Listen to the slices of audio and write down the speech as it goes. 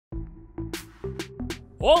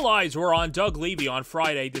All eyes were on Doug Levy on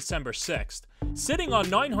Friday, December 6th. Sitting on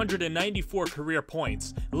 994 career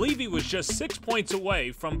points, Levy was just 6 points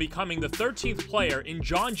away from becoming the 13th player in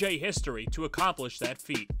John Jay history to accomplish that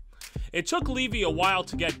feat. It took Levy a while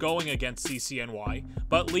to get going against CCNY,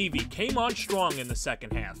 but Levy came on strong in the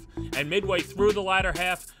second half, and midway through the latter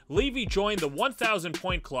half, Levy joined the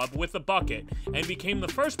 1,000-point club with a bucket and became the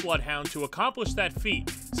first Bloodhound to accomplish that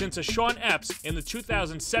feat since a Sean Epps in the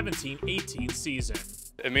 2017-18 season.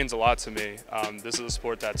 It means a lot to me. This is a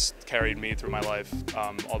sport that's carried me through my life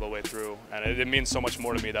all the way through, and it means so much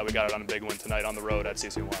more to me that we got it on a big win tonight on the road at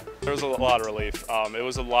CCNY. There was a lot of relief. It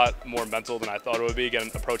was a lot more mental than I thought it would be,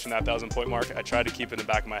 approaching that 1,000-point mark. I tried to keep it in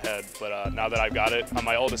the back of my head, but now that I've got it,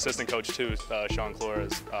 my old assistant coach too, Sean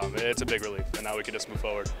Flores, it's a big relief, and now we can just move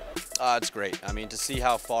forward. It's great. I mean, to see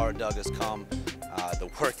how far Doug has come, the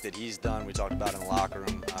work that he's done, we talked about in the locker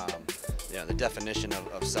room, you know, the definition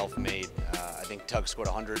of self-made. I think Doug scored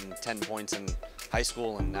 110 points in high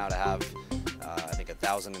school, and now to have, I think,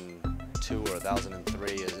 1,002 or 1,003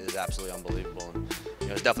 is absolutely unbelievable. And you know,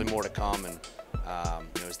 there's definitely more to come, and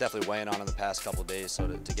you know, it's definitely weighing on in the past couple of days. So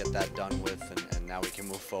to get that done with, and now we can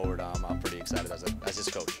move forward, I'm pretty excited as his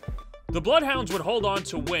coach. The Bloodhounds would hold on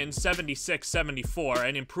to win 76-74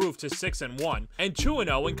 and improve to 6-1 and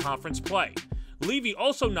 2-0 in conference play. Levy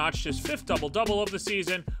also notched his 5th double-double of the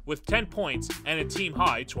season with 10 points and a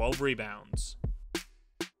team-high 12 rebounds.